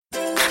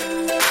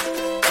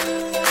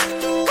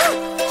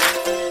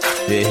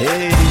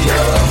Hey.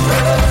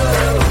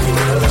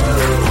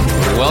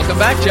 Welcome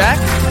back, Jack.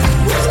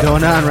 What's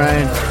going on,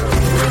 Ryan?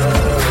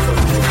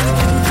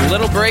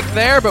 Little break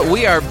there, but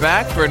we are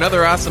back for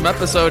another awesome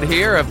episode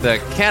here of the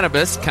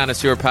Cannabis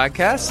Connoisseur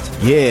Podcast.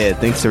 Yeah,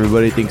 thanks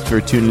everybody. Thanks for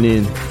tuning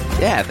in.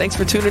 Yeah, thanks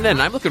for tuning in.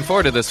 I'm looking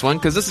forward to this one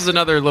because this is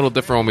another little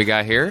different one we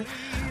got here.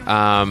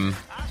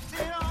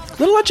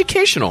 Little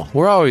educational.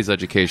 We're always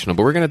educational,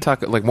 but we're going to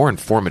talk like more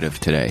informative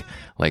today,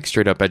 like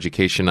straight up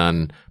education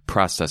on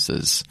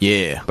processes.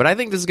 Yeah. But I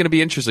think this is going to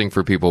be interesting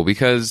for people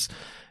because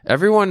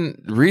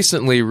everyone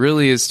recently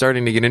really is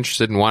starting to get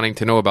interested in wanting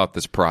to know about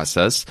this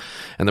process.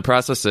 And the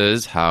process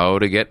is how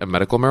to get a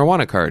medical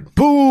marijuana card.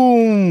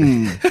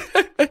 Boom!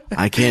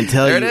 I can't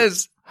tell There you it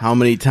is. how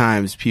many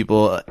times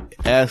people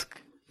ask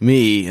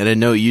me, and I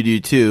know you do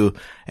too,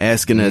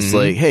 asking us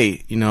like,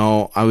 hey,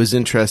 I was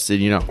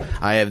interested,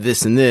 I have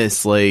this and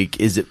this,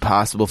 like, is it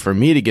possible for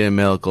me to get a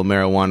medical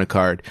marijuana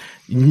card?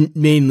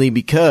 Mainly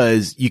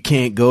because you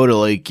can't go to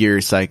like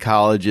your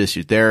psychologist,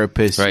 your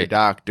therapist, your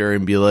doctor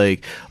and be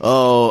like,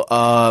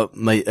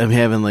 I'm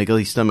having like all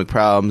these stomach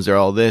problems or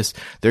all this.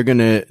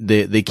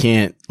 They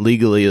can't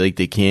legally, like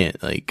they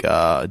can't like,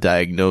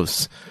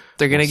 diagnose.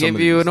 They're going to give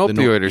you an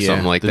opioid or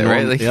something like that,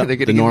 right? They're going to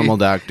give normal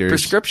you doctors.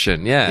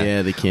 Prescription, yeah.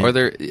 Yeah, they can't.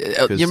 Or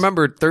you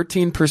remember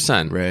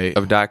 13%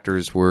 of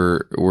doctors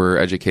were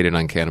educated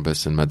on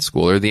cannabis in med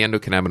school or the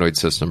endocannabinoid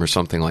system or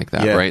something like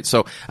that, right?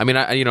 So, I mean,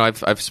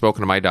 I've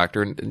spoken to my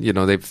doctor and,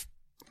 they've,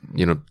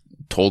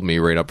 told me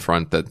right up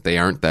front that they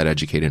aren't that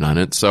educated on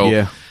it.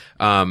 So,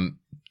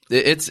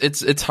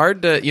 it's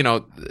hard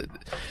to,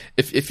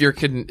 if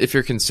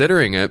you're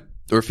considering it,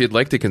 or if you'd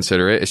like to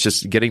consider it, it's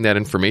just getting that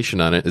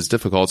information on it is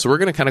difficult. So we're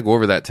going to kind of go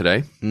over that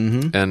today,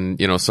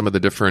 and some of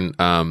the different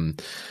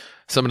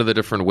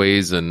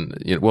ways,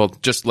 and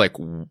just like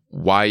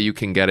why you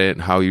can get it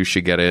and how you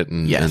should get it,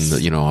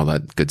 and all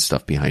that good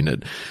stuff behind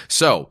it.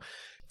 So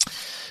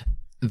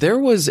there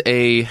was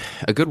a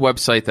good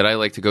website that I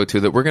like to go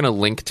to that we're going to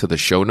link to the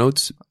show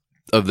notes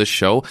of this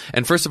show.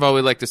 And first of all,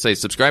 we'd like to say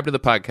subscribe to the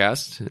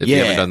podcast if you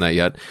haven't done that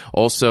yet.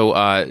 Also,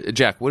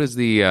 Jack, what is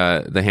the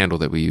handle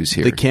that we use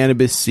here? The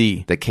Cannabis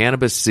C. The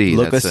Cannabis C.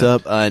 Look us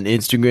up on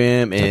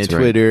Instagram and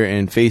Twitter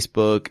and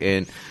Facebook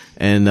and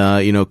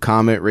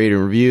comment, rate,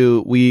 and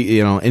review.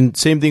 We, and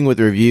same thing with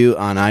review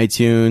on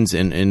iTunes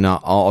and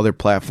all other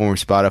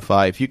platforms,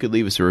 Spotify. If you could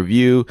leave us a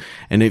review,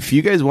 and if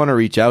you guys want to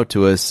reach out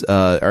to us,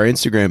 our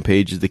Instagram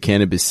page is the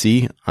Cannabis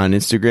C on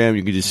Instagram.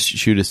 You can just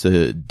shoot us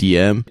a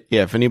DM.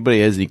 Yeah, if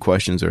anybody has any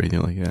questions or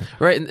anything like that.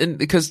 Right, and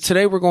because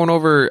today we're going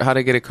over how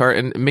to get a card,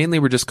 and mainly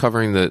we're just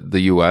covering the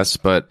U.S.,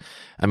 but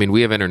I mean,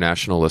 we have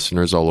international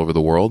listeners all over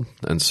the world,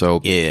 and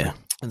so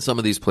and some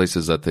of these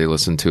places that they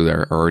listen to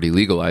are already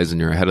legalized,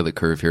 and you're ahead of the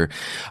curve here.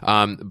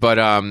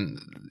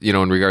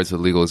 In regards to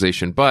the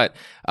legalization. But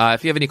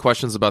if you have any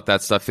questions about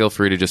that stuff, feel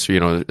free to just,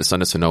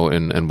 send us a note,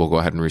 and we'll go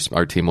ahead and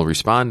our team will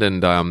respond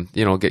and,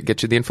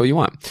 get you the info you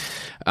want.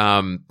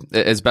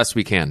 As best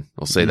we can.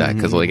 We'll say that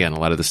because, again, a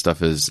lot of this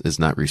stuff is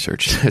not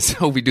researched.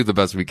 So we do the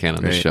best we can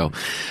on the show.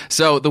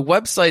 So the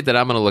website that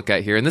I'm going to look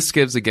at here, and this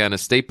gives, again, a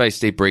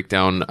state-by-state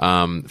breakdown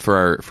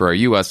for our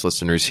U.S.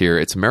 listeners here.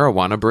 It's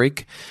Marijuana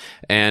Break.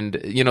 And,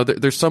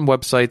 there's some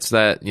websites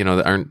that,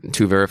 that aren't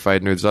too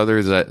verified, and there's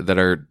others that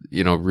are,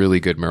 really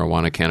good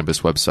marijuana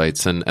cannabis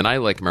websites. And I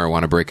like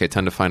Marijuana Break. I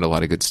tend to find a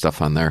lot of good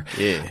stuff on there.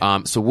 Yeah.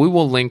 So we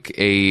will link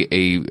a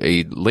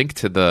link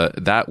to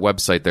that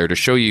website there to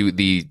show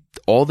you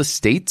all the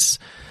states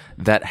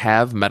that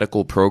have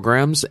medical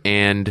programs,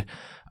 and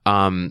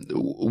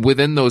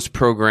within those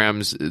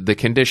programs, the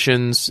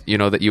conditions,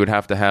 that you would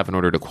have to have in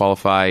order to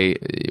qualify,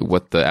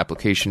 what the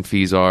application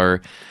fees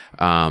are,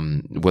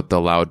 what the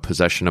allowed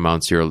possession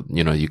amounts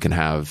you can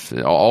have,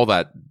 all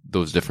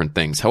those different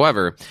things.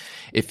 However,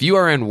 if you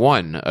are in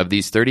one of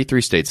these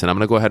 33 states, and I'm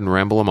going to go ahead and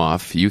ramble them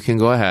off, you can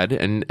go ahead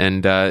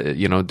and do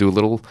a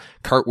little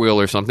cartwheel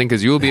or something,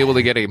 because you will be able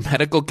to get a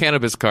medical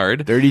cannabis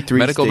card, 33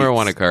 medical states.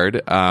 Marijuana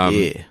card.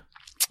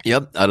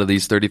 Yep, out of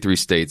these 33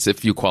 states,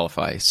 if you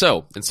qualify.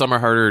 So, and some are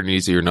harder and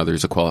easier than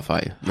others to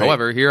qualify. Right.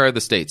 However, here are the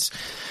states.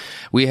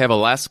 We have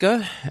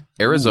Alaska,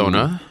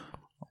 Arizona.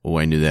 Oh,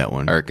 I knew that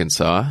one.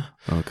 Arkansas.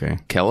 Okay.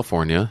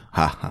 California.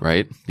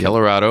 Right? Yep.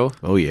 Colorado.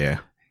 Oh, yeah.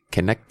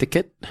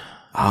 Connecticut.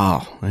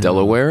 Oh.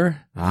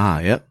 Delaware.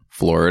 Yep.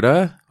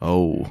 Florida.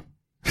 Oh.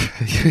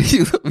 Thank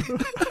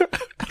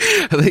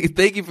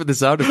you for the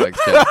sound effects,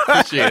 Ted.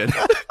 Appreciate it.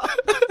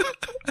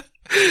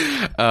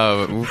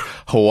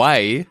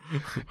 Hawaii.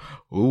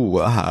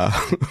 Ooh,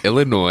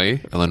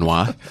 Illinois,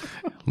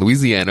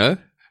 Louisiana,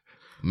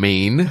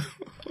 Maine,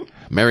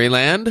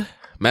 Maryland,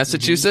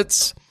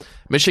 Massachusetts,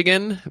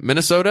 Michigan,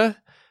 Minnesota,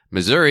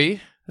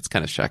 Missouri. That's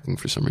kind of shocking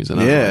for some reason.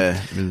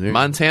 Yeah.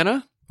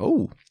 Montana.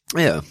 Oh.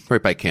 Yeah,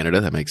 right by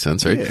Canada. That makes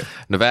sense, right? Yeah.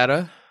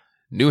 Nevada,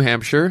 New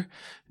Hampshire,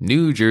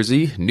 New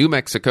Jersey, New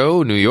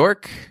Mexico, New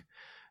York,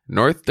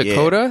 North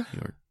Dakota,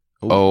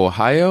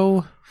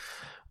 Ohio,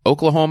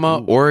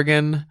 Oklahoma,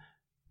 Oregon,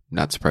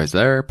 not surprised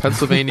there,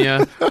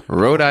 Pennsylvania,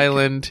 Rhode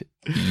Island,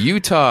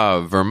 Utah,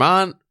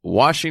 Vermont,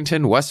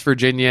 Washington, West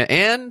Virginia,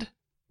 and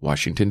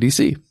Washington,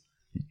 D.C.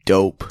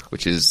 Dope.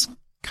 which is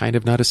kind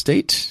of not a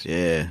state.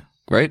 Yeah.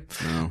 Right?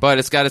 No. But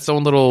it's got its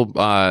own little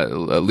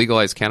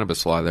legalized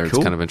cannabis law there. It's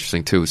Cool. kind of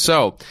interesting too.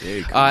 So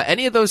Very cool.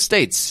 any of those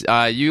states,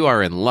 you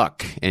are in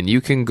luck, and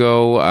you can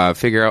go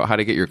figure out how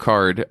to get your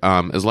card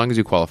as long as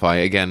you qualify.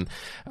 Again,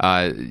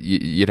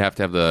 you'd have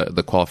to have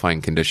the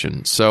qualifying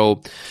condition.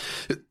 So,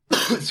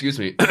 excuse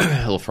me, a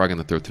little frog in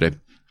the throat today.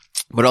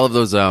 But all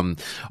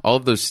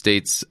of those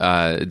states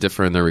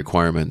differ in their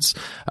requirements.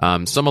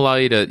 Some allow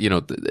you to,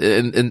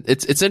 and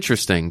it's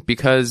interesting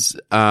because,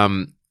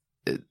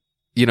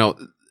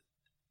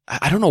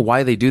 I don't know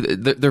why they do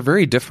that. They're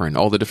very different,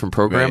 all the different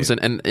programs. Right.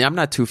 And I'm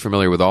not too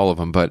familiar with all of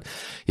them, but,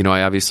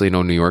 I obviously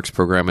know New York's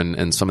program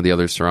and some of the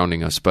others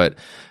surrounding us. But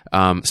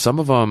some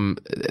of them,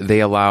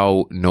 they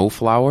allow no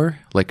flower.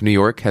 Like New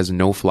York has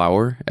no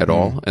flower at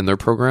all in their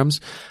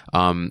programs.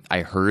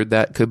 I heard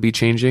that could be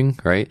changing,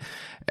 right?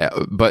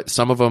 But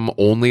some of them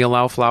only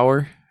allow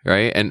flower.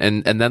 Right.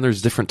 And then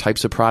there's different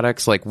types of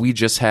products. Like we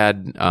just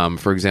had,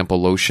 for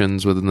example,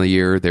 lotions within the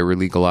year. They were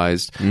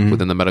legalized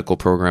within the medical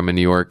program in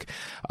New York.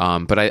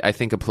 But I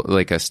think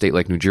like a state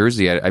like New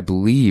Jersey, I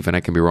believe, and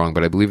I can be wrong,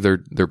 but I believe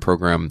their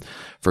program,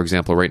 for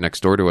example, right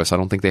next door to us, I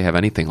don't think they have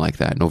anything like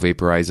that. No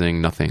vaporizing,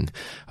 nothing.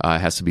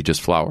 It has to be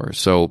just flour.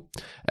 So,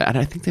 and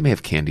I think they may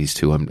have candies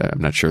too. I'm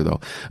not sure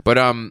though. But,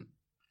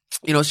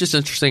 it's just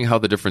interesting how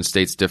the different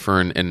states differ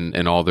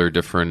in all their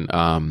different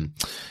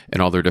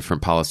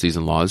policies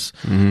and laws.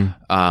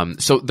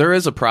 So there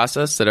is a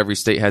process that every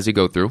state has you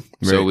go through.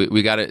 Right. So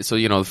we got it. So,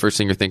 the first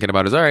thing you're thinking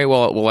about is, all right,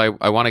 well,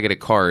 I want to get a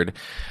card.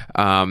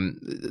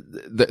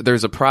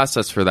 There's a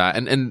process for that.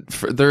 And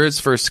there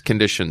is first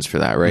conditions for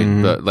that,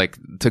 right? But like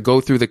to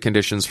go through the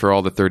conditions for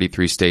all the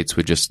 33 states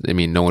would just,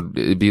 no one,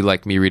 it'd be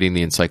like me reading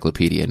the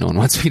encyclopedia. No one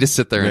wants me to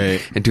sit there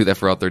and do that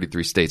for all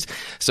 33 states.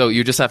 So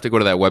you just have to go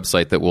to that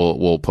website that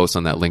we'll post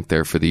on that link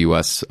there for the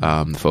U.S.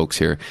 Folks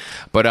here.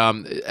 But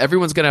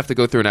everyone's going to have to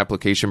go through an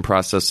application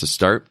process to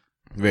start.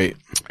 Right.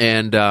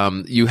 And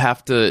you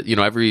have to,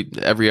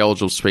 every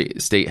eligible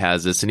state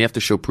has this, and you have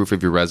to show proof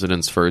of your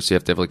residence first. You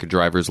have to have like a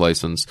driver's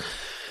license.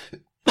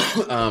 You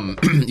have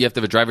to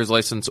have a driver's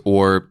license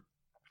or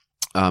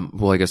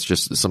I guess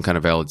just some kind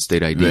of valid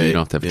state ID. Right. You don't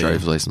have to have a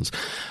driver's license.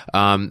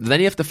 Then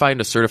you have to find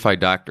a certified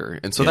doctor.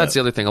 And so that's the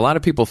other thing. A lot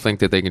of people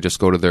think that they can just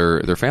go to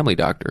their family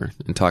doctor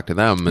and talk to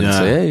them and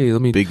say, hey,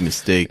 let me. Big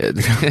mistake.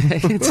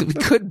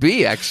 It could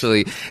be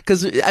actually.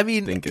 Cause you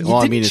need to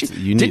talk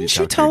didn't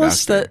you tell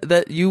us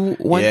that you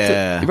went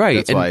to, right.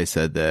 That's why I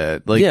said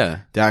that. Like,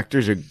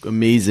 doctors are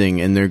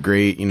amazing and they're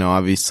great.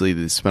 Obviously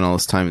they spend all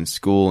this time in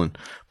school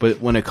but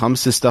when it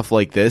comes to stuff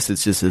like this,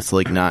 it's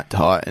like not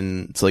taught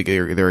and it's like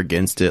they're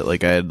against it.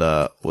 Like I had,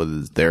 with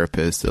his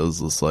therapist, it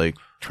was just like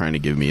trying to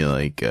give me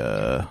like,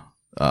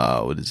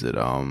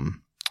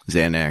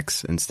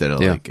 Xanax instead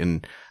of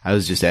and I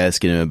was just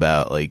asking him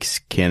about like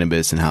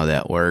cannabis and how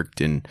that worked.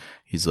 And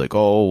he's like,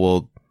 oh,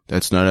 well,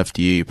 that's not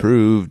FDA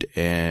approved.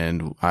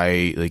 And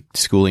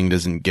schooling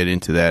doesn't get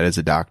into that as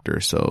a doctor.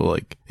 So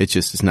like,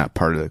 it's not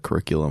part of the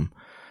curriculum.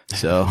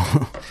 So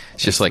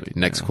it's just like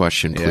next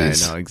question,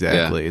 please. Yeah, I know,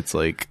 exactly. Yeah. It's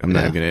like, I'm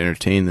not going to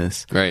entertain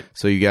this. Right.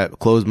 So you got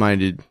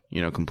closed-minded,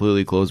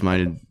 completely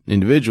closed-minded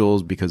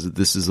individuals because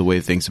this is the way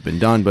things have been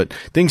done, but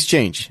things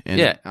change.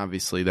 And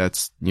obviously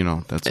that's,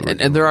 that's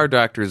what and there are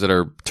doctors that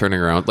are turning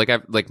around.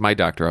 Like my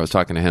doctor, I was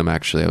talking to him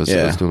actually. I was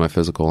doing my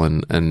physical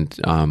and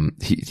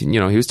he, he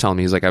was telling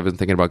me, he's like, I've been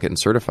thinking about getting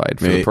certified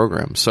for the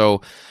program.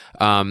 So,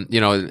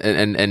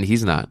 and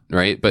he's not,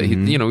 right? But he,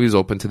 he was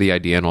open to the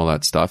idea and all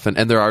that stuff. And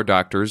there are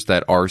doctors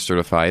that are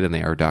certified and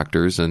they are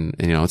doctors and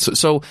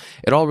so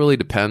it all really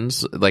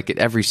depends. Like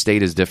every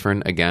state is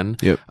different again.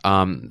 Yep.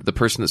 The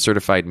person that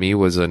certified me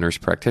was a nurse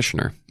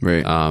practitioner.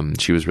 Right.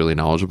 She was really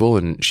knowledgeable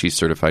and she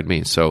certified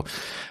me. So,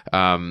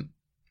 and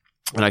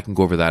I can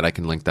go over that. I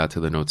can link that to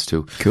the notes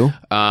too. Cool.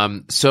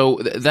 So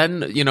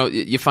then,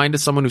 you find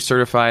someone who's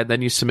certified,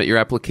 then you submit your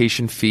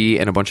application fee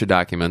and a bunch of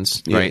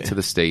documents, right, to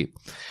the state.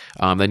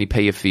 Then you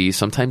pay a fee.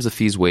 Sometimes the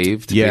fee's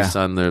waived based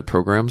on the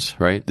programs,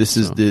 right?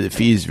 The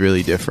fee is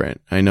really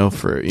different. I know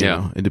for,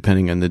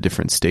 depending on the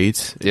different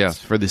states. Yeah.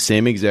 For the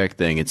same exact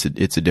thing, it's a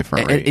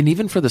different rate. And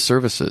even for the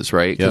services,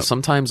 right? Because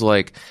sometimes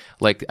like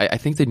I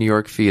think the New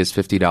York fee is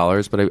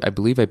 $50, but I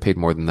believe I paid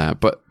more than that.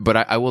 But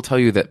I will tell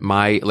you that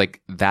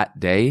that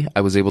day I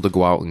was able to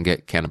go out and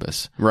get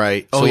cannabis.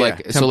 Right. So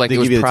it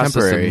was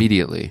processed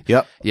immediately.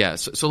 Yep. Yeah.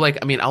 So I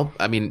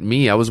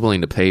was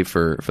willing to pay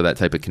for that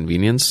type of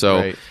convenience. So.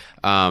 Right.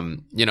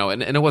 And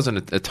it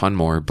wasn't a ton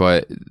more,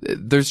 but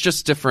there's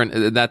just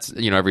different, that's,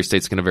 every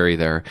state's going to vary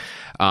there.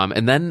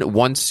 And then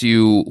once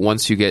you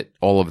get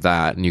all of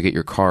that and you get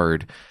your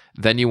card,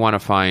 then you want to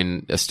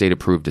find a state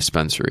approved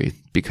dispensary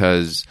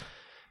because,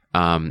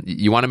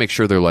 you want to make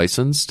sure they're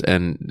licensed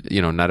and,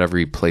 not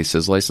every place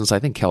is licensed. I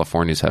think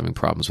California's having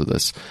problems with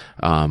this.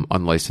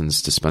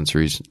 Unlicensed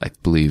dispensaries, I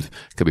believe,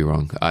 could be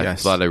wrong. I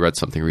thought I read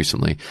something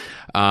recently.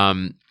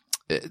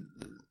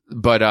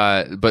 But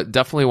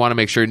definitely want to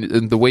make sure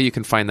the way you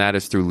can find that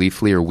is through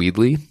Leafly or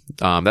Weedly.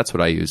 That's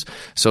what I use.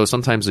 So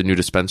sometimes a new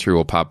dispensary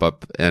will pop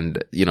up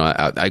and,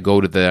 I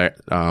go to the,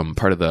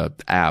 part of the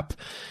app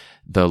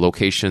the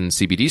location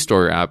CBD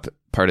store app,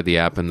 part of the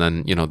app, and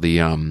then,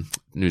 the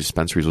new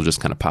dispensaries will just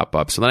kind of pop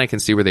up. So then I can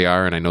see where they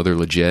are and I know they're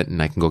legit and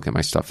I can go get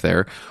my stuff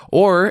there.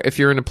 Or if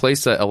you're in a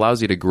place that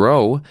allows you to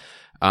grow,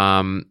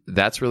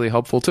 that's really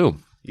helpful too.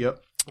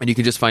 Yep. And you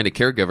can just find a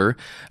caregiver,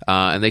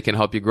 and they can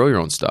help you grow your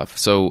own stuff.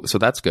 So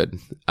that's good.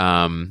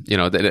 And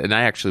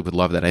I actually would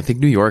love that. I think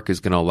New York is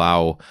going to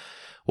allow.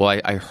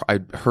 Well, I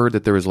heard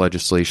that there was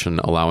legislation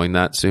allowing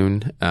that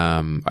soon.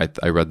 I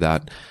read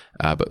that,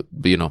 but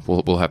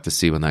we'll have to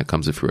see when that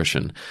comes to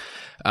fruition.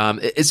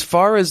 As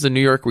far as the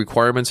New York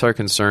requirements are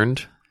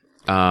concerned,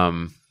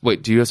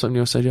 wait, do you have something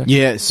you want to say, Jack?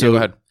 Yeah. So go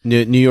ahead.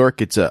 New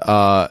York, it's for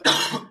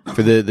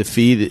the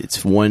fee,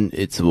 it's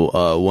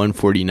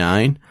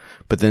 $149.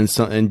 But then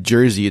in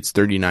Jersey, it's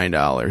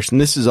 $39.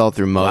 And this is all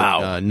through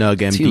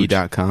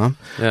NugMD.com.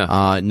 Yeah.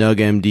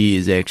 NugMD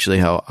is actually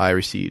how I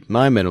received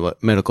my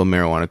medical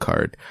marijuana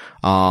card.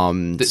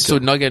 So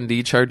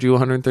NugMD charged you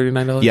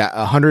 $139? Yeah,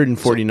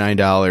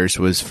 $149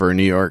 was for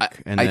New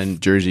York, and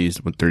then Jersey is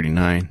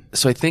 $39.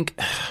 So I think,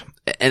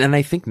 and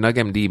I think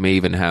NugMD may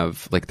even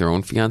have like their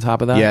own fee on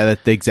top of that. Yeah,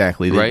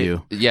 exactly. They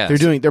do. Yeah.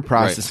 They're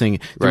processing.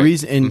 Right. The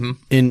reason,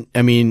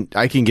 I mean,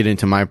 I can get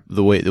into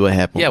the way what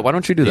happened. Yeah, why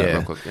don't you do that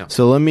real quick? Yeah. This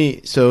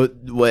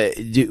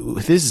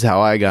is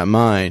how I got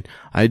mine.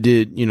 I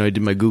did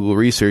my Google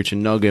research,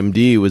 and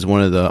NugMD was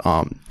one of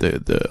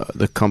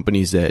the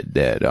companies that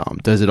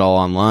does it all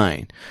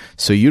online.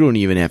 So you don't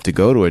even have to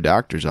go to a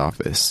doctor's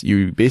office.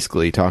 You're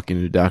basically talking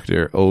to a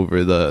doctor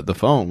over the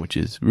phone, which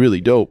is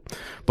really dope.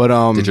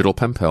 But digital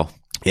pen pal.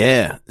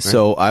 Yeah. Right.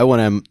 So I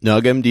went on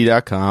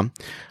NugMD.com.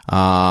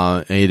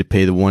 I had to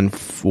pay the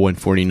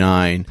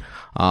 $149.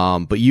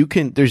 But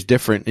there's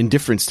in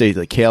different states,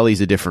 like Cali's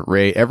a different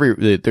rate.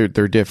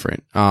 They're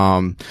different.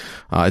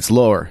 It's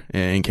lower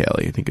in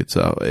Cali. I think it's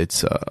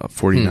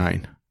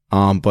 49.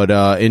 But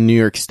in New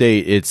York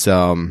State, it's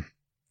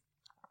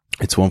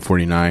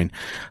 $149.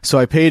 So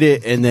I paid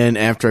it, and then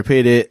after I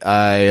paid it,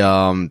 I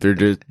had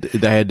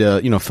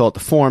to, fill out the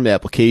form, the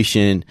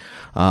application,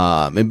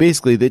 and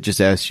basically they just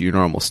ask you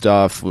normal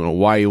stuff,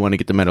 why you want to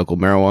get the medical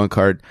marijuana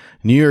card.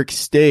 New York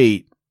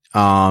State,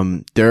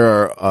 there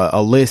are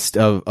a list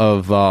of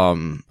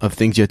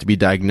things you have to be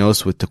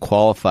diagnosed with to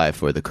qualify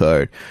for the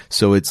card.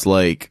 So it's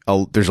like,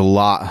 there's a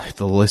lot,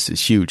 the list is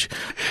huge.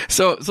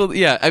 So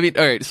yeah, I mean,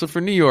 all right. So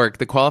for New York,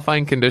 the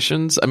qualifying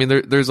conditions, I mean,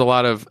 there's a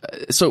lot of,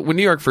 so when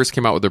New York first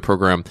came out with their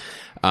program,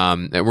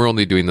 and we're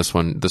only doing this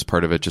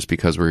part of it just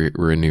because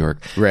we're in New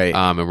York. Right.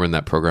 And we're in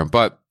that program,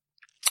 but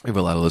we have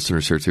a lot of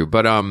listeners here too.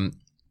 But,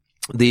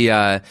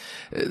 the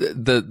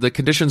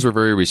conditions were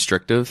very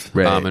restrictive,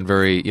 right. And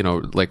very,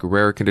 like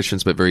rare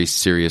conditions, but very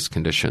serious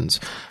conditions.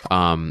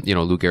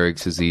 Lou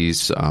Gehrig's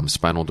disease,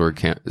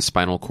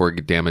 spinal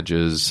cord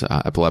damages,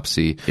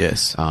 epilepsy.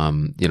 Yes.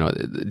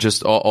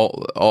 Just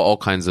all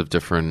kinds of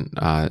different,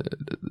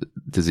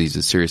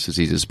 diseases, serious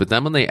diseases. But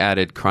then when they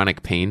added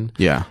chronic pain,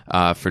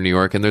 for New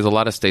York, and there's a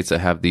lot of states that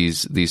have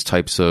these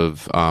types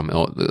of,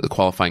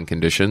 qualifying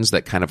conditions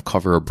that kind of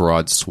cover a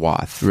broad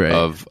swath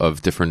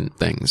of different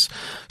things.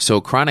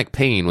 So chronic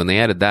pain, when they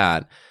added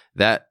that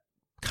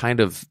kind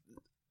of,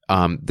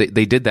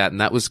 they did that,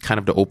 and that was kind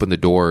of to open the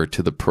door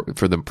to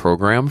for the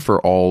program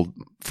for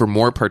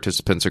more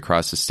participants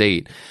across the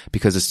state,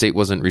 because the state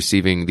wasn't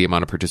receiving the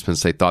amount of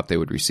participants they thought they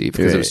would receive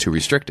because it was too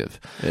restrictive.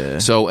 Yeah.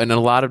 So, and a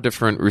lot of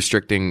different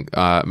restricting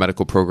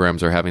medical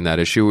programs are having that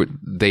issue.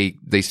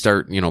 They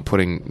start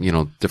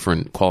putting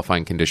different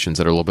qualifying conditions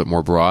that are a little bit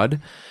more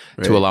broad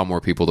to allow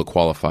more people to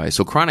qualify.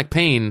 So chronic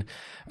pain.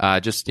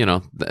 Just,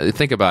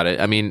 think about it.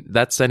 I mean,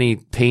 that's any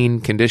pain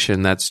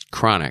condition that's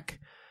chronic.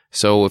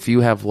 So if you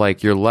have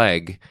like your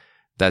leg,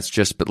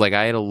 but like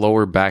I had a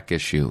lower back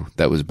issue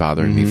that was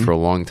bothering me for a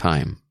long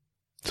time.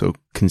 So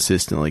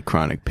consistently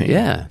chronic pain.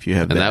 Yeah. If you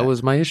have that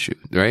was my issue.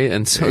 Right.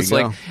 And so it's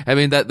like, I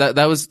mean,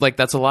 that was like,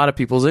 that's a lot of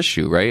people's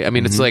issue. Right. I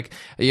mean, it's like,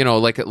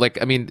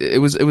 I mean, it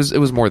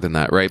was more than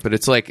that. Right. But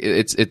it's like,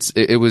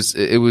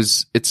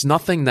 it's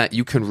nothing that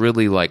you can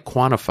really like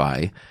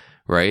quantify.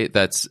 Right.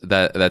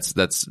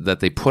 That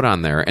they put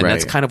on there. And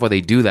that's kind of why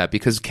they do that,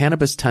 because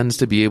cannabis tends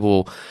to be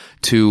able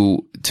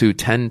to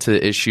tend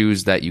to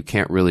issues that you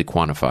can't really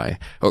quantify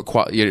or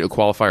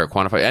qualify or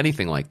quantify,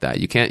 anything like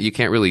that. You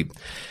can't really,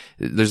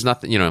 there's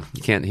nothing, you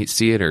can't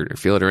see it or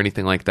feel it or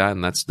anything like that.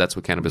 And that's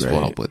what cannabis will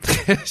help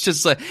with. It's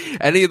just like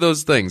any of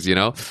those things,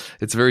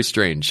 it's very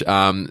strange.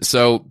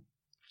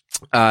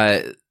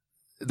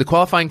 The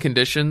qualifying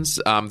conditions,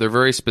 they're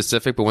very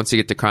specific, but once you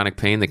get to chronic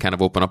pain, they kind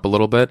of open up a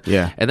little bit.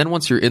 Yeah. And then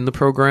once you're in the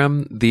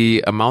program,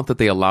 the amount that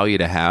they allow you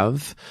to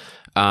have,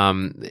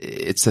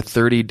 it's a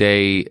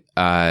 30-day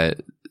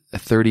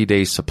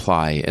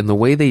supply. And the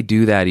way they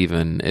do that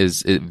even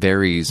is it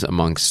varies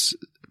amongst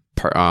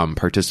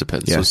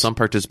participants. Yes. So some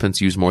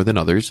participants use more than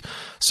others.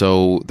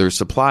 So their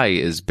supply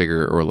is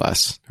bigger or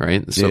less,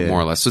 right? So more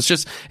or less. So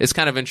it's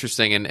kind of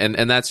interesting.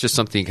 And that's just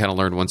something you kind of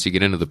learn once you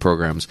get into the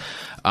programs.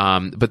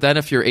 But then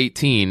if you're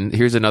 18,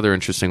 here's another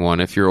interesting one.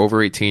 If you're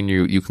over 18,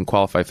 you can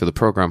qualify for the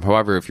program.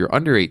 However, if you're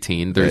under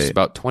 18, there's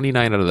about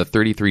 29 out of the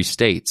 33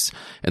 states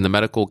in the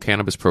medical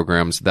cannabis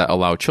programs that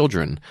allow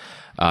children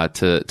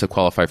to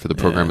qualify for the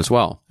program as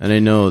well. And I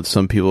know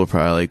some people are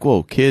probably like,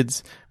 whoa,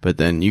 kids. But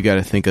then you got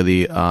to think of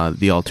the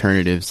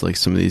alternatives, like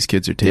some of these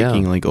kids are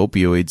taking like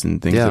opioids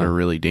and things that are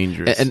really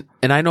dangerous.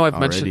 And I know I've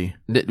mentioned,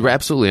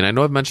 absolutely. And I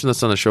know I've mentioned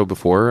this on the show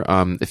before.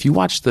 If you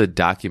watch the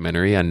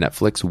documentary on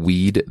Netflix,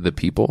 Weed the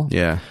People.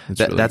 Yeah.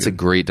 That's a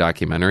great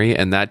documentary.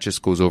 And that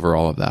just goes over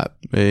all of that.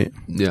 Right.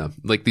 Yeah.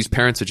 Like these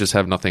parents that just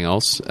have nothing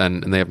else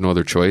and they have no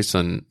other choice.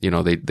 And,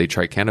 they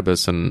try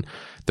cannabis and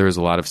there's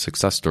a lot of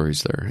success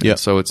stories there. Yeah.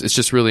 So it's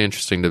just really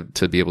interesting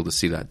to be able to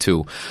see that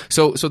too.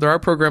 So there are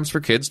programs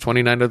for kids.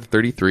 29 of the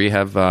 33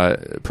 have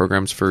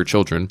programs for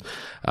children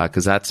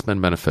because that's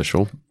been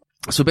beneficial.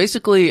 So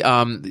basically,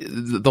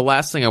 the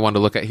last thing I wanted to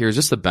look at here is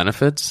just the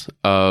benefits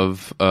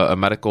of a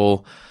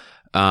medical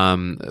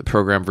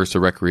program versus a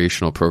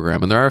recreational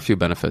program. And there are a few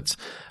benefits.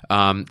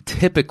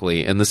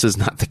 Typically, and this is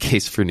not the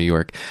case for New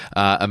York,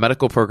 a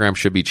medical program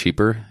should be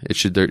cheaper.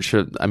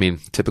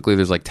 Typically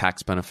there's like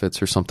tax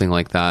benefits or something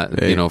like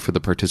that, right. For the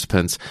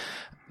participants.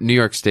 New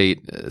York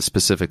State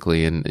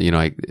specifically, and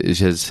it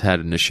has had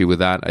an issue with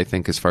that, I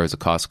think, as far as the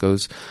cost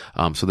goes.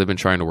 So they've been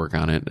trying to work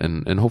on it,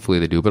 and hopefully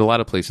they do. But a lot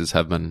of places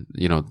have been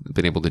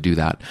able to do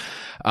that.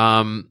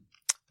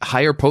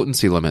 Higher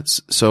potency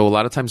limits. So a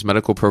lot of times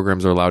medical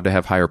programs are allowed to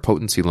have higher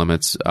potency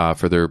limits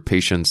for their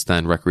patients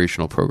than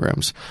recreational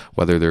programs,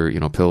 whether they're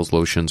pills,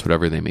 lotions,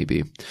 whatever they may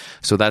be.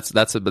 So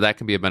that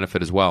can be a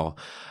benefit as well.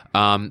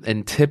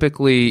 And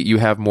typically you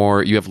have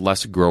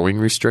less growing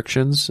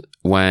restrictions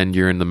when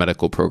you're in the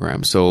medical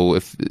program. So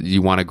if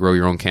you want to grow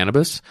your own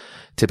cannabis,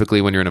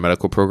 typically when you're in a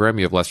medical program,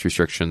 you have less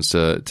restrictions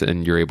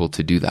and you're able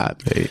to do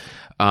that.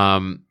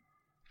 Right.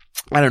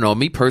 I don't know,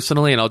 me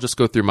personally, and I'll just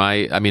go through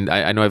I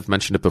know I've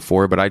mentioned it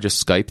before, but I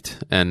just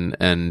Skyped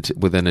and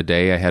within a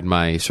day I had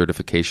my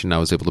certification. I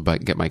was able to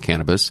get my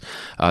cannabis.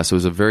 So it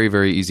was a very,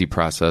 very easy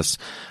process.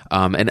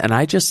 And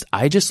I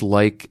just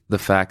like the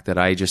fact that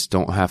I just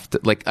don't have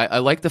to, I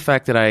like the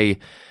fact that I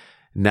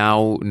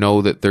now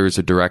know that there's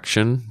a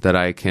direction that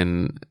I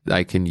can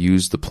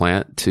use the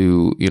plant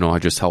to,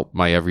 just help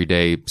my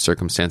everyday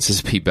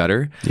circumstances be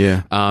better.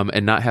 Yeah.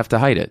 And not have to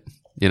hide it.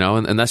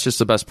 And that's just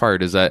the best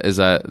part is that,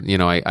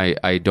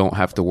 I don't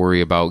have to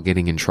worry about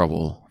getting in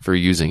trouble for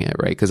using it,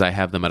 right? Because I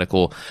have the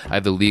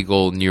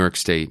legal New York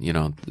State,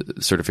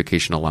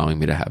 certification allowing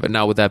me to have it.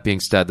 Now, with that being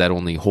said, that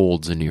only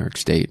holds in New York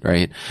State,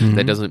 right? Mm-hmm.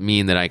 That doesn't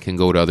mean that I can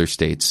go to other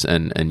states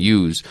and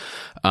use,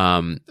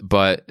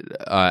 but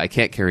I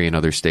can't carry in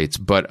other states,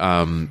 but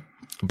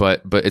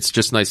it's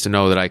just nice to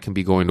know that I can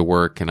be going to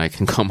work and I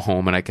can come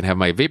home and I can have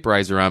my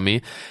vaporizer on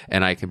me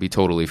and I can be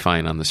totally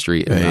fine on the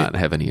street and not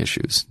have any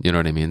issues. You know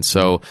what I mean?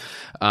 So,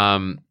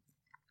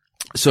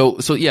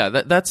 yeah,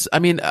 that's,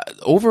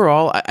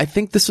 overall, I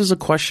think this is a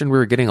question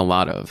we're getting a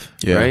lot of,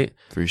 right?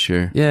 For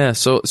sure. Yeah.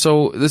 So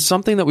there's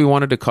something that we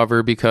wanted to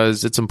cover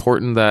because it's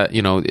important that,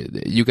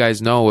 you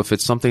guys know if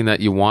it's something that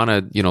you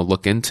want to,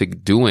 look into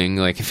doing,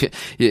 like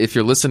if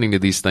you're listening to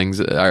these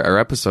things, our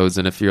episodes,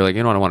 and if you're like,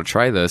 I want to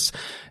try this,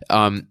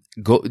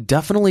 go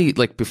definitely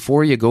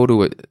before you go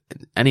to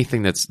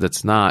anything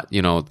that's not,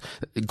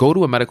 go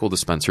to a medical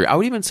dispensary. I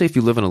would even say if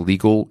you live in a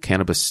legal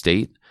cannabis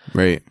state,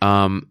 right.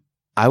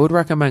 I would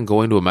recommend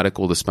going to a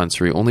medical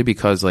dispensary only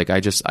because I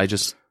just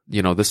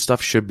this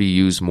stuff should be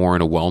used more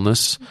in a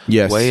wellness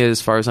way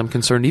as far as I'm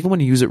concerned. Even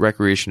when you use it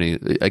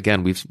recreationally,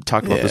 again, we've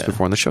talked about this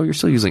before on the show, you're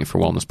still using it for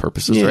wellness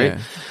purposes, right?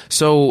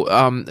 So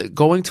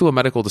going to a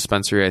medical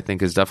dispensary, I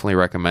think, is definitely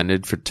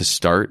recommended to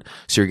start.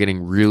 So you're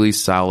getting really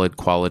solid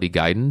quality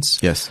guidance.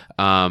 Yes.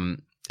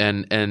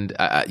 And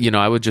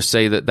I would just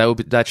say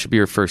that should be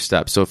your first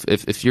step. So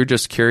if you're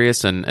just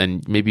curious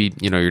and maybe,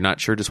 you're not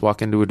sure, just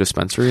walk into a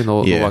dispensary and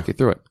they'll walk you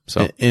through it.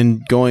 So,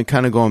 and going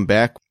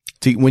back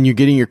to when you're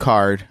getting your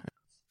card,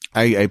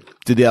 I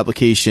did the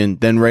application,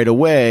 then right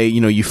away,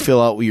 you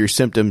fill out what your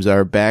symptoms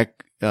are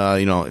back.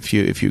 If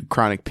you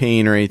chronic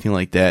pain or anything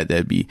like that,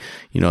 that'd be,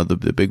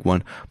 the big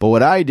one. But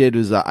what I did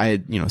was I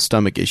had,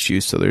 stomach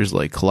issues. So there's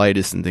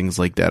colitis and things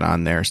like that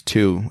on there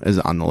too, as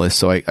on the list.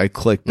 So I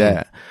clicked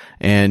that.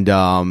 And,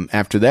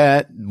 after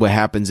that, what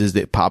happens is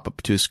they pop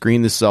up to a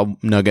screen. This is all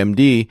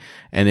NugMD,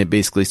 and it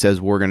basically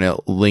says, we're going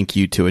to link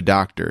you to a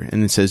doctor.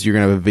 And it says you're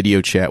going to have a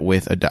video chat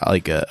with a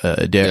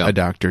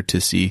doctor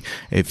to see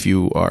if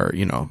you are,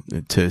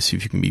 to see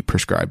if you can be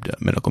prescribed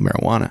medical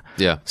marijuana.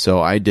 Yeah. So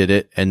I did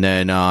it. And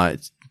then,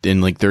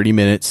 in 30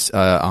 minutes,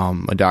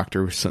 a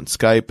doctor sent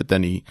Skype, but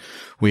then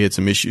we had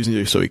some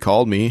issues. So he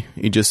called me.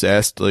 He just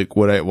asked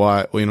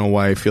why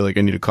I feel like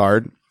I need a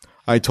card.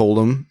 I told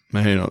him,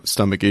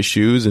 stomach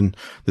issues, and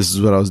this is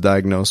what I was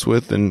diagnosed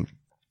with. And,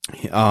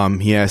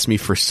 he asked me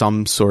for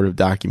some sort of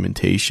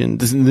documentation.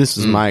 This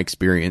is my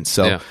experience.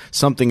 So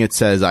something that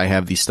says I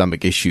have these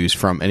stomach issues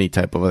from any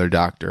type of other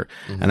doctor.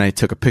 Mm-hmm. And I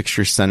took a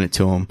picture, sent it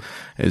to him.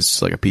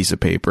 It's like a piece of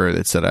paper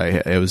that said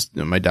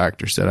my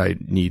doctor said I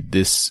need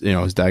this,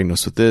 I was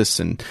diagnosed with this,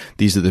 and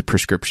these are the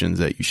prescriptions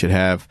that you should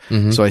have.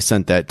 Mm-hmm. So I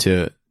sent that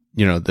to,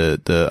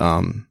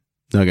 the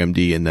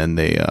NugMD, and then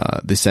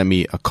they sent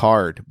me a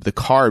card. The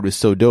card was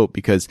so dope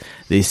because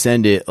they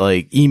send it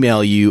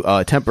email you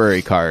a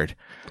temporary card.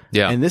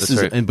 Yeah, and this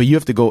that's is, right. but you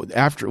have to go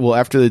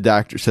after the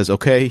doctor says,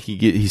 okay,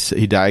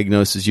 he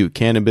diagnoses you with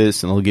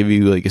cannabis, and he'll give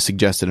you like a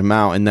suggested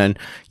amount, and then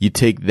you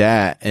take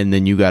that, and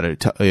then you got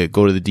to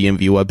go to the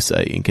DMV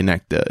website and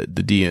connect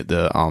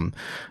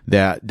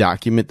that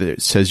document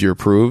that says you're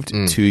approved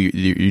to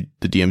the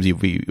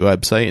DMV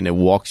website, and it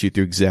walks you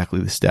through exactly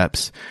the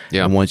steps.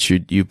 Yeah. And once you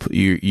do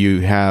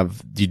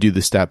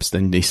the steps,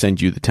 then they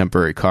send you the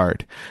temporary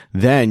card.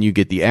 Then you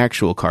get the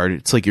actual card.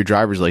 It's like your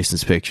driver's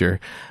license picture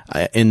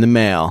in the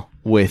mail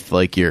with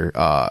like your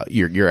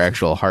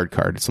actual hard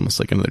card. It's almost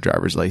like another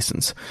driver's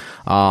license.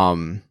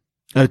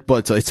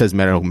 But it says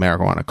medical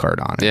marijuana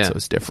card on it, so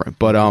it's different.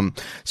 But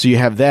so you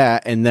have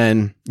that, and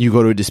then you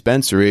go to a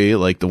dispensary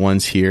like the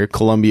ones here,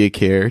 Columbia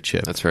Care,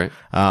 Chip. That's right.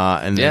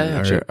 And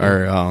then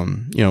our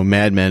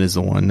Mad Men is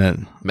the one that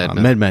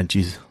Mad Men.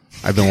 Jeez,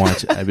 I've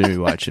been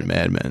watching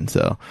Mad Men.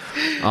 So,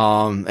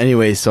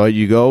 anyway, so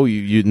you go, and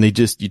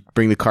you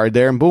bring the card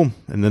there, and boom,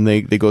 and then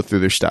they go through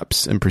their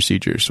steps and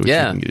procedures, which we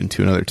can get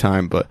into another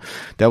time. But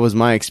that was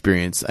my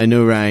experience. I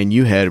know, Ryan,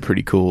 you had a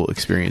pretty cool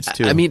experience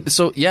too. I mean,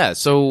 so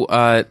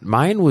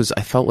mine was,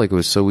 I felt like it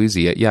was so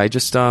easy. Yeah, I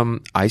just I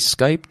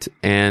Skyped,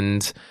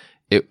 and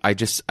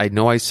I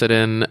know I set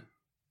in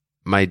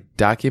my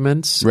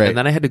documents, right, and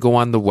then I had to go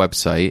on the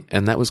website,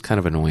 and that was kind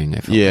of annoying. I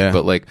felt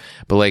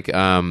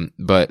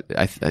but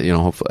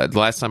hopefully the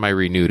last time I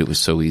renewed, it was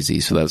so easy,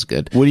 so that was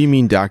good. What do you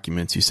mean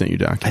documents? You sent your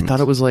documents? I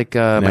thought it was like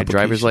my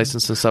driver's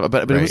license and stuff,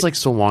 but it was like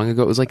so long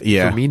ago. It was like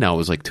for me now, it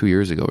was like 2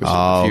 years ago or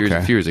something.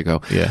 A few years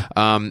ago. Yeah.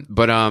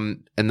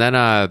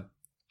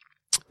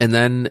 And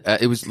then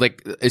it was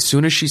like, as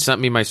soon as she sent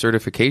me my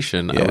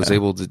certification, I was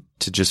able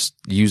to just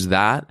use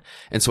that.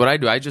 And so what I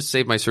do, I just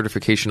save my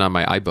certification on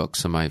my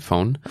iBooks on my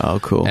phone. Oh,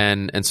 cool.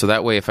 And so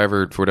that way, if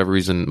ever, for whatever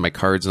reason, my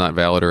card's not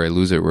valid or I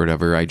lose it or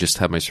whatever, I just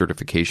have my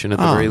certification at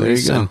the very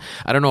least. And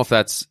I don't know if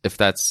that's,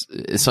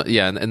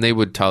 and they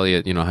would tell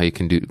you, how you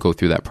can go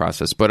through that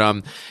process. But,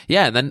 and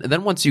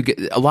then once you get,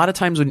 a lot of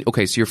times so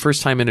your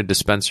first time in a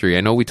dispensary,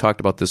 I know we talked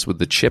about this with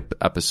the Chip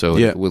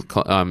episode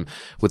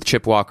with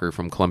Chip Walker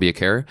from Columbia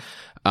Care.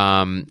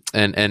 But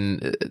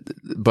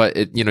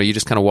you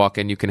just kind of walk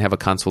in, you can have a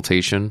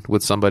consultation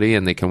with somebody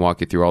and they can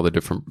walk you through all the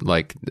different,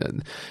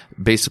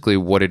 basically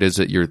what it is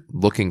that you're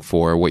looking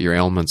for, what your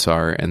ailments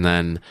are, and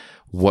then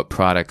what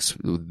products,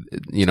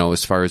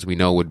 as far as we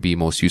know, would be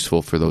most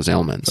useful for those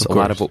ailments. A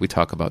lot of what we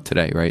talk about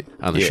today, right,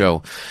 on the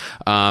show.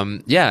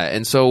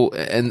 And so,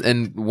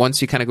 and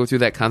once you kind of go through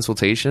that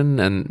consultation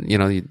and,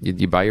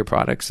 you buy your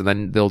products, and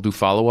then they'll do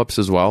follow-ups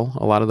as well,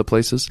 a lot of the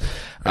places.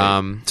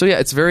 Right.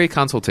 It's very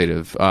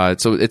consultative.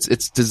 So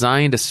it's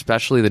designed,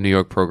 especially the New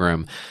York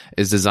program,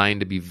 is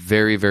designed to be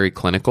very, very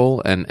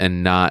clinical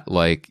and not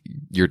like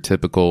your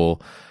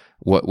typical,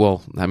 I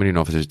don't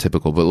know if it's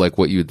typical, but like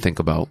what you would think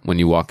about when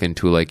you walk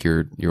into like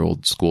your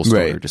old school store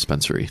or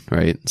dispensary,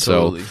 right?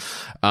 Totally.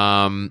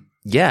 So,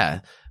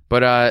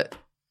 but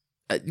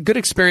good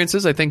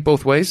experiences, I think,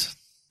 both ways.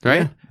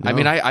 Right? I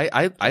mean,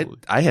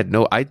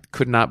 I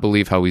could not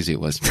believe how easy it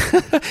was.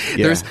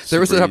 There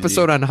was an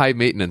episode on High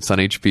Maintenance on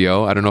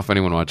HBO. I don't know if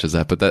anyone watches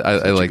that, but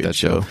I like that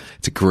show.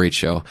 It's a great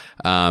show.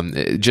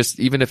 Just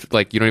even if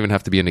you don't even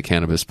have to be into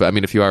cannabis, but I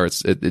mean, if you are,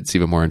 it's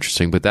even more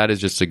interesting. But that is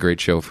just a great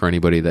show for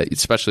anybody that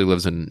especially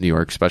lives in New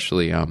York,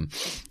 especially, one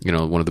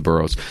of the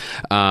boroughs.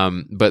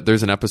 But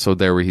there's an episode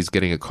there where he's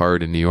getting a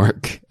card in New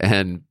York,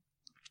 and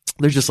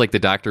there's just like the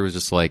doctor was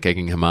just like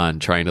egging him on,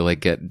 trying to like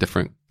get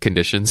different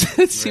conditions.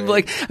 It seemed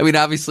like, I mean,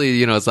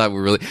 obviously, it's not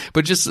really,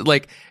 but just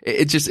like,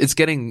 it's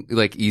getting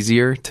like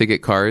easier to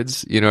get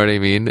cards, you know what I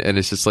mean? And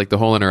it's just like the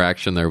whole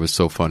interaction there was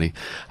so funny.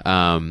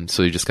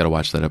 So you just got to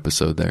watch that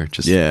episode there.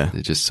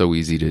 It's just so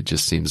easy to, it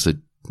just seems that,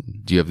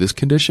 do you have this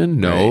condition?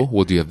 No. Right.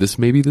 Well, do you have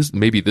maybe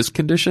this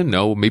condition?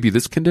 No. Maybe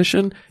this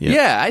condition?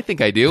 Yeah, I think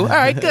I do. All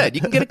right, good.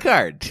 You can get a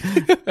card.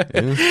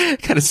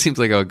 Kind of seems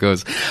like how it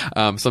goes.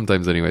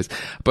 Sometimes anyways.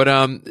 But,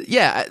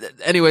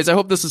 anyways, I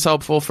hope this is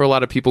helpful for a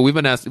lot of people. We've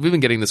been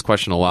getting this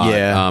question a lot.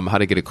 How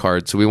to get a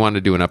card. So we wanted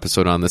to do an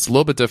episode on this. A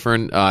little bit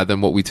different,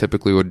 than what we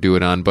typically would do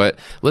it on. But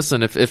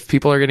listen, if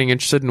people are getting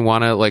interested and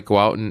want to like go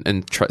out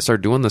and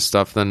start doing this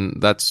stuff, then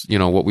that's,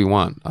 what we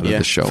want out of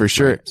the show. For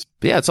sure. Right?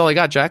 But yeah, that's all I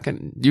got, Jack.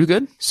 And you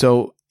good?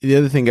 So the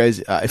other thing,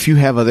 guys, if you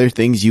have other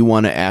things you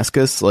want to ask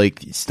us,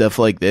 like stuff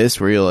like this,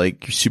 where you're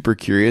super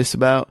curious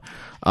about,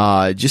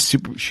 just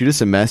shoot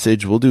us a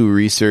message. We'll do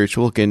research.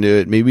 We'll look into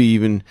it. Maybe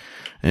even,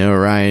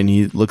 Ryan,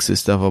 he looks this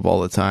stuff up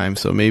all the time.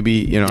 So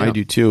maybe, I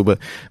do too, but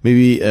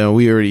maybe,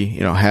 we already,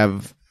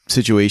 have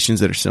situations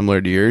that are similar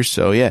to yours.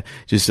 So yeah,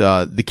 just,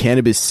 the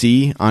Cannabis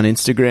C on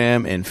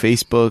Instagram and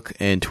Facebook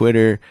and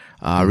Twitter.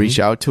 Reach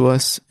out to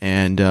us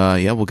and,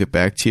 we'll get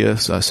back to you.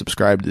 So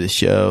subscribe to the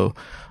show.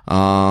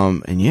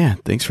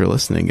 Thanks for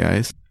listening,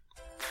 guys.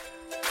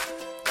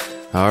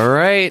 All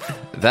right.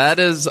 That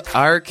is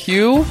our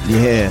cue.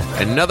 Yeah.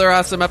 Another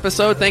awesome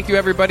episode. Thank you,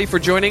 everybody, for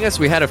joining us.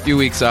 We had a few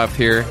weeks off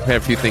here. We had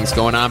a few things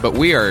going on, but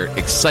we are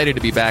excited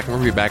to be back, and we're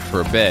going to be back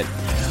for a bit.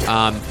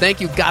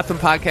 Thank you, Gotham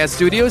Podcast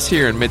Studios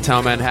here in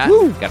Midtown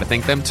Manhattan. Got to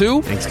thank them,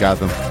 too. Thanks,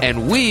 Gotham.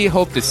 And we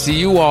hope to see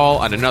you all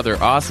on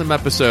another awesome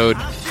episode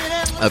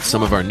of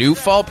some of our new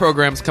fall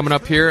programs coming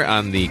up here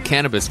on the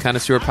Cannabis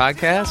Connoisseur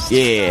Podcast.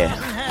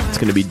 Yeah, it's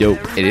going to be dope.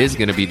 It is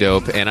going to be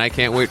dope, and I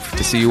can't wait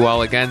to see you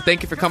all again.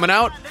 Thank you for coming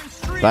out.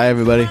 Bye,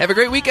 everybody. Have a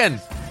great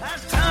weekend.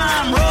 As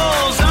time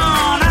rolls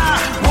on,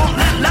 I won't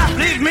let life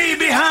leave me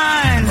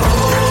behind.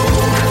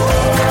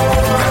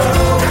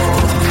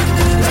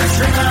 Let's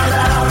sing out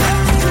loud.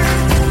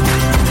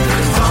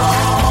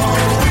 All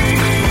we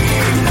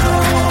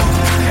know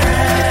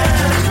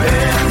has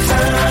been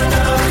turned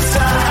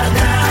upside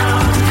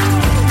down.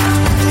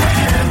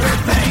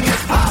 Everything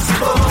is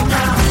possible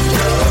now.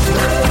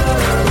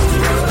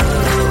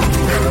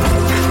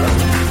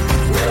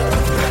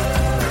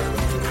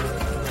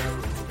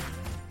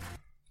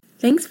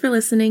 Thanks for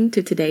listening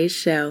to today's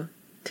show.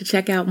 To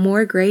check out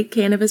more great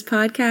cannabis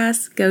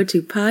podcasts, go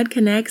to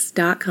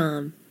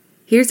podconnects.com.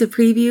 Here's a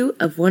preview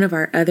of one of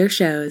our other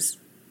shows.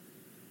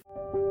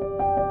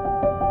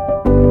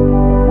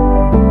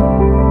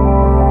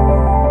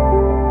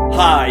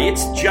 Hi,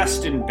 it's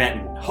Justin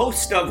Benton,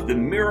 host of the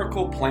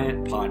Miracle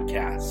Plant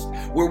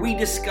Podcast, where we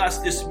discuss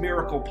this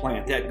miracle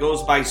plant that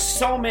goes by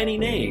so many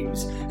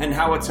names and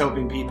how it's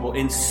helping people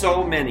in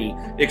so many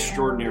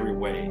extraordinary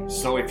ways.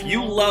 So if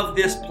you love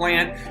this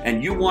plant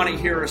and you want to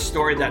hear a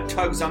story that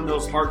tugs on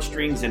those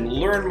heartstrings and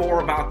learn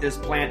more about this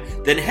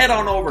plant, then head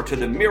on over to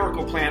the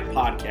Miracle Plant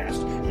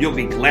Podcast. You'll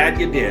be glad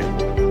you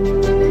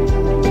did.